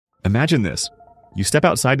Imagine this. You step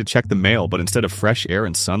outside to check the mail, but instead of fresh air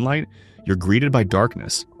and sunlight, you're greeted by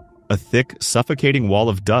darkness. A thick, suffocating wall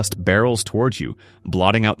of dust barrels towards you,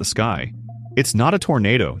 blotting out the sky. It's not a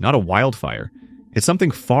tornado, not a wildfire. It's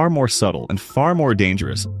something far more subtle and far more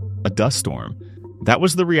dangerous, a dust storm. That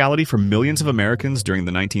was the reality for millions of Americans during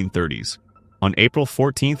the 1930s. On April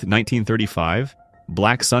 14, 1935,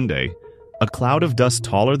 Black Sunday, a cloud of dust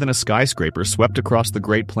taller than a skyscraper swept across the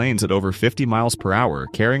Great Plains at over 50 miles per hour,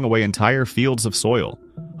 carrying away entire fields of soil.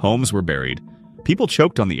 Homes were buried. People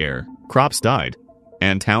choked on the air. Crops died.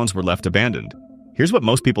 And towns were left abandoned. Here's what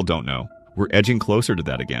most people don't know. We're edging closer to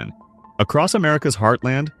that again. Across America's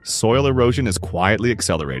heartland, soil erosion is quietly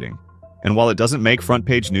accelerating. And while it doesn't make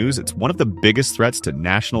front-page news, it's one of the biggest threats to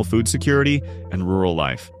national food security and rural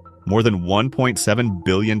life. More than 1.7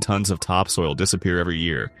 billion tons of topsoil disappear every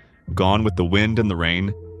year, gone with the wind and the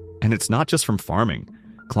rain. And it's not just from farming.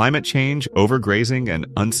 Climate change, overgrazing, and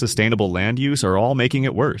unsustainable land use are all making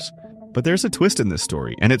it worse. But there's a twist in this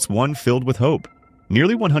story, and it's one filled with hope.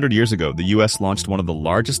 Nearly 100 years ago, the U.S. launched one of the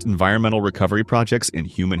largest environmental recovery projects in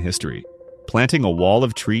human history, planting a wall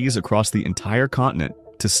of trees across the entire continent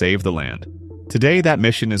to save the land. Today, that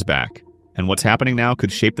mission is back, and what's happening now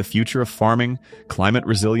could shape the future of farming, climate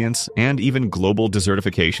resilience, and even global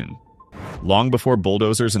desertification. Long before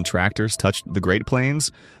bulldozers and tractors touched the Great Plains,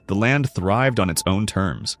 the land thrived on its own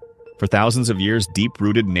terms. For thousands of years,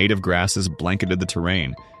 deep-rooted native grasses blanketed the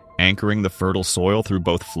terrain, anchoring the fertile soil through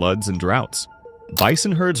both floods and droughts.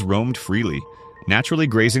 Bison herds roamed freely, naturally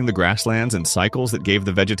grazing the grasslands in cycles that gave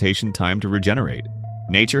the vegetation time to regenerate.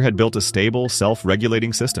 Nature had built a stable,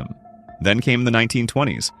 self-regulating system. Then came the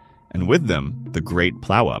 1920s, and with them, the Great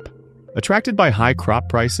Plow-Up. Attracted by high crop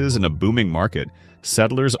prices and a booming market,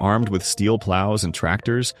 settlers armed with steel plows and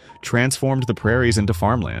tractors transformed the prairies into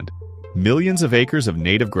farmland. Millions of acres of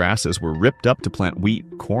native grasses were ripped up to plant wheat,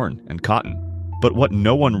 corn, and cotton. But what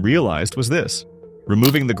no one realized was this.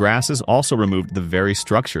 Removing the grasses also removed the very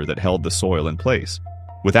structure that held the soil in place.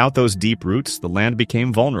 Without those deep roots, the land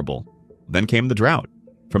became vulnerable. Then came the drought.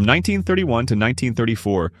 From 1931 to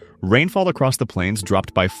 1934, rainfall across the plains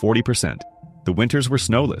dropped by 40%. The winters were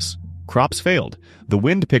snowless. Crops failed. The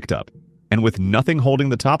wind picked up. And with nothing holding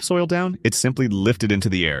the topsoil down, it simply lifted into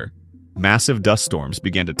the air. Massive dust storms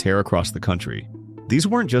began to tear across the country. These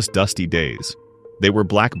weren't just dusty days. They were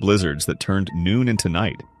black blizzards that turned noon into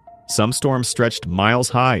night. Some storms stretched miles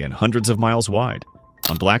high and hundreds of miles wide.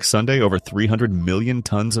 On Black Sunday, over 300 million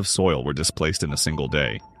tons of soil were displaced in a single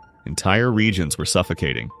day. Entire regions were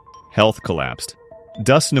suffocating. Health collapsed.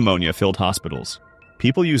 Dust pneumonia filled hospitals.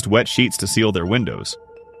 People used wet sheets to seal their windows.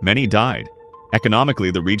 Many died.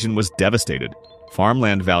 Economically, the region was devastated.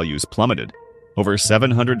 Farmland values plummeted. Over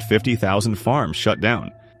 750,000 farms shut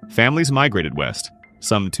down. Families migrated west.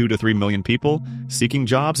 Some 2 to 3 million people seeking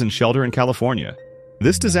jobs and shelter in California.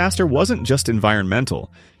 This disaster wasn't just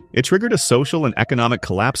environmental. It triggered a social and economic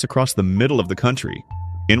collapse across the middle of the country.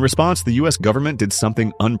 In response, the U.S. government did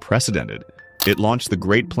something unprecedented. It launched the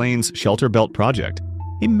Great Plains Shelter Belt Project,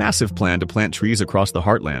 a massive plan to plant trees across the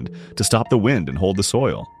heartland to stop the wind and hold the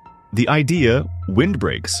soil. The idea,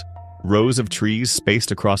 windbreaks, rows of trees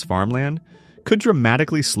spaced across farmland, could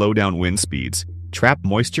dramatically slow down wind speeds, trap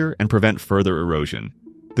moisture, and prevent further erosion.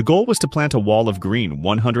 The goal was to plant a wall of green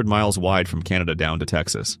 100 miles wide from Canada down to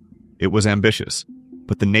Texas. It was ambitious,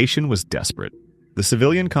 but the nation was desperate. The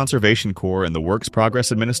Civilian Conservation Corps and the Works Progress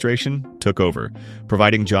Administration took over,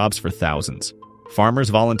 providing jobs for thousands. Farmers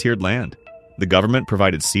volunteered land. The government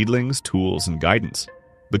provided seedlings, tools, and guidance.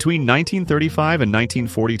 Between 1935 and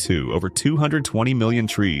 1942, over 220 million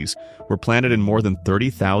trees were planted in more than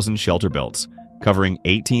 30,000 shelter belts, covering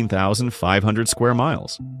 18,500 square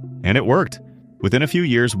miles. And it worked. Within a few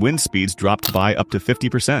years, wind speeds dropped by up to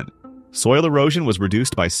 50%. Soil erosion was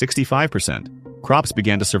reduced by 65%. Crops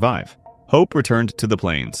began to survive. Hope returned to the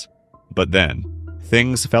plains. But then,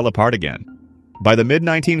 things fell apart again. By the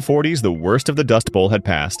mid-1940s, the worst of the Dust Bowl had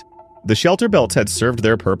passed. The shelter belts had served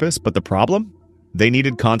their purpose, but the problem? They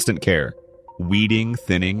needed constant care. Weeding,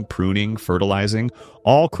 thinning, pruning, fertilizing,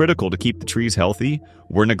 all critical to keep the trees healthy,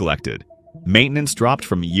 were neglected. Maintenance dropped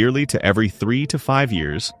from yearly to every 3 to 5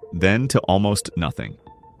 years, then to almost nothing.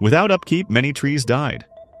 Without upkeep, many trees died.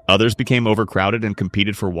 Others became overcrowded and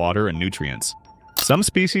competed for water and nutrients. Some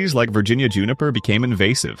species, like Virginia juniper, became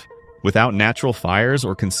invasive. Without natural fires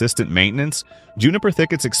or consistent maintenance, juniper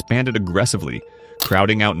thickets expanded aggressively,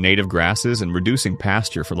 crowding out native grasses and reducing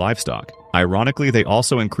pasture for livestock. Ironically, they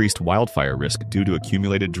also increased wildfire risk due to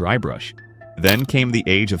accumulated dry brush. Then came the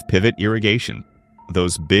age of pivot irrigation,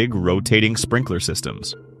 those big rotating sprinkler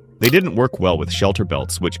systems. They didn't work well with shelter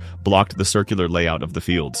belts, which blocked the circular layout of the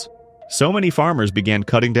fields. So many farmers began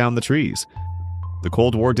cutting down the trees. The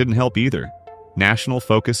Cold War didn't help either. National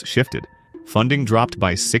focus shifted. Funding dropped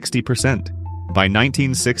by 60%. By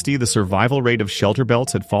 1960, the survival rate of shelter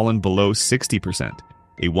belts had fallen below 60%.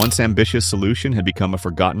 A once ambitious solution had become a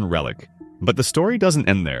forgotten relic. But the story doesn't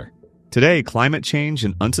end there. Today, climate change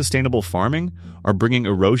and unsustainable farming are bringing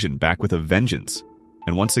erosion back with a vengeance.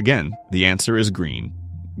 And once again, the answer is green.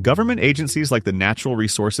 Government agencies like the Natural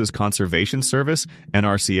Resources Conservation Service,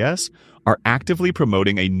 NRCS, are actively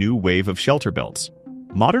promoting a new wave of shelter belts.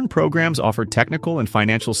 Modern programs offer technical and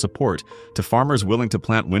financial support to farmers willing to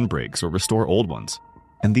plant windbreaks or restore old ones.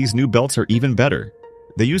 And these new belts are even better.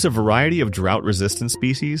 They use a variety of drought-resistant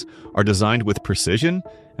species, are designed with precision,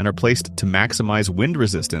 and are placed to maximize wind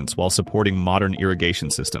resistance while supporting modern irrigation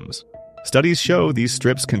systems. Studies show these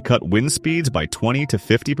strips can cut wind speeds by 20 to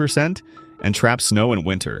 50% and trap snow in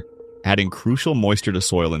winter, adding crucial moisture to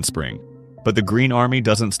soil in spring. But the Green Army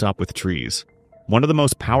doesn't stop with trees. One of the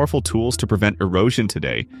most powerful tools to prevent erosion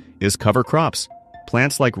today is cover crops.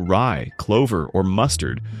 Plants like rye, clover, or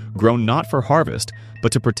mustard, grown not for harvest,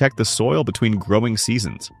 but to protect the soil between growing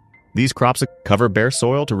seasons. These crops cover bare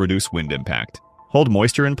soil to reduce wind impact, hold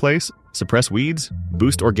moisture in place, suppress weeds,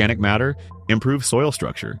 boost organic matter, improve soil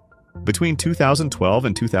structure. Between 2012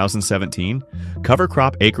 and 2017, cover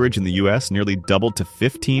crop acreage in the U.S. nearly doubled to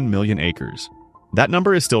 15 million acres. That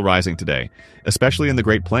number is still rising today, especially in the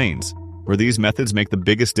Great Plains, where these methods make the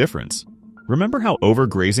biggest difference. Remember how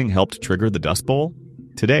overgrazing helped trigger the Dust Bowl?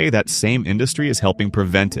 Today, that same industry is helping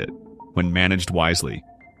prevent it, when managed wisely.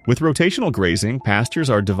 With rotational grazing, pastures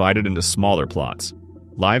are divided into smaller plots.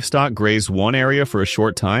 Livestock graze one area for a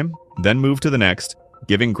short time, then move to the next,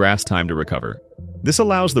 giving grass time to recover. This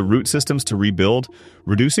allows the root systems to rebuild,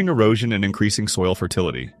 reducing erosion and increasing soil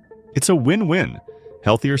fertility. It's a win-win: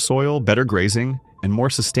 healthier soil, better grazing, and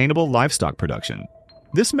more sustainable livestock production.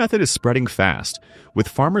 This method is spreading fast, with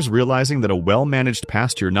farmers realizing that a well-managed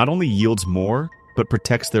pasture not only yields more, but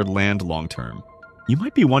protects their land long-term. You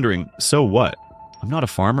might be wondering, so what? I'm not a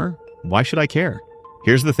farmer. Why should I care?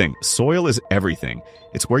 Here's the thing: soil is everything.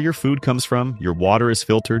 It's where your food comes from, your water is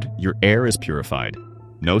filtered, your air is purified.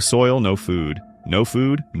 No soil, no food. No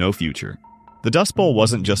food, no future. The Dust Bowl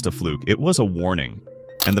wasn't just a fluke, it was a warning.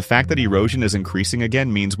 And the fact that erosion is increasing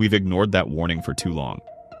again means we've ignored that warning for too long.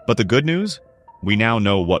 But the good news? We now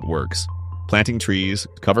know what works. Planting trees,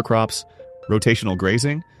 cover crops, rotational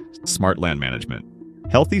grazing, smart land management.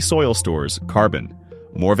 Healthy soil stores carbon.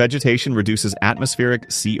 More vegetation reduces atmospheric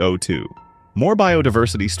CO2. More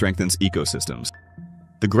biodiversity strengthens ecosystems.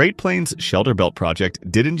 The Great Plains Shelter Belt Project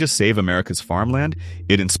didn't just save America's farmland,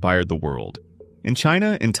 it inspired the world. In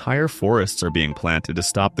China, entire forests are being planted to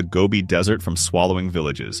stop the Gobi Desert from swallowing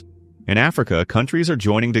villages. In Africa, countries are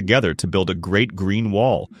joining together to build a Great Green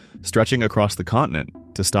Wall, stretching across the continent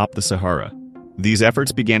to stop the Sahara. These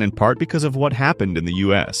efforts began in part because of what happened in the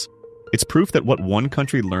U.S. It's proof that what one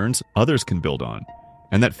country learns, others can build on.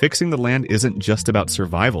 And that fixing the land isn't just about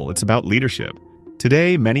survival, it's about leadership.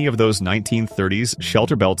 Today, many of those 1930s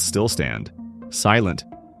shelter belts still stand, silent,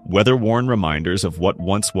 weather-worn reminders of what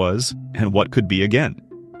once was and what could be again.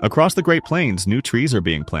 Across the Great Plains, new trees are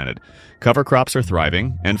being planted, cover crops are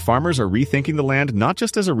thriving, and farmers are rethinking the land not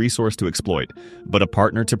just as a resource to exploit, but a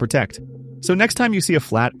partner to protect. So next time you see a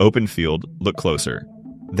flat, open field, look closer.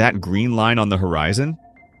 That green line on the horizon?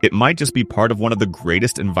 It might just be part of one of the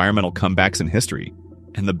greatest environmental comebacks in history.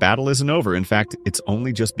 And the battle isn't over. In fact, it's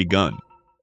only just begun.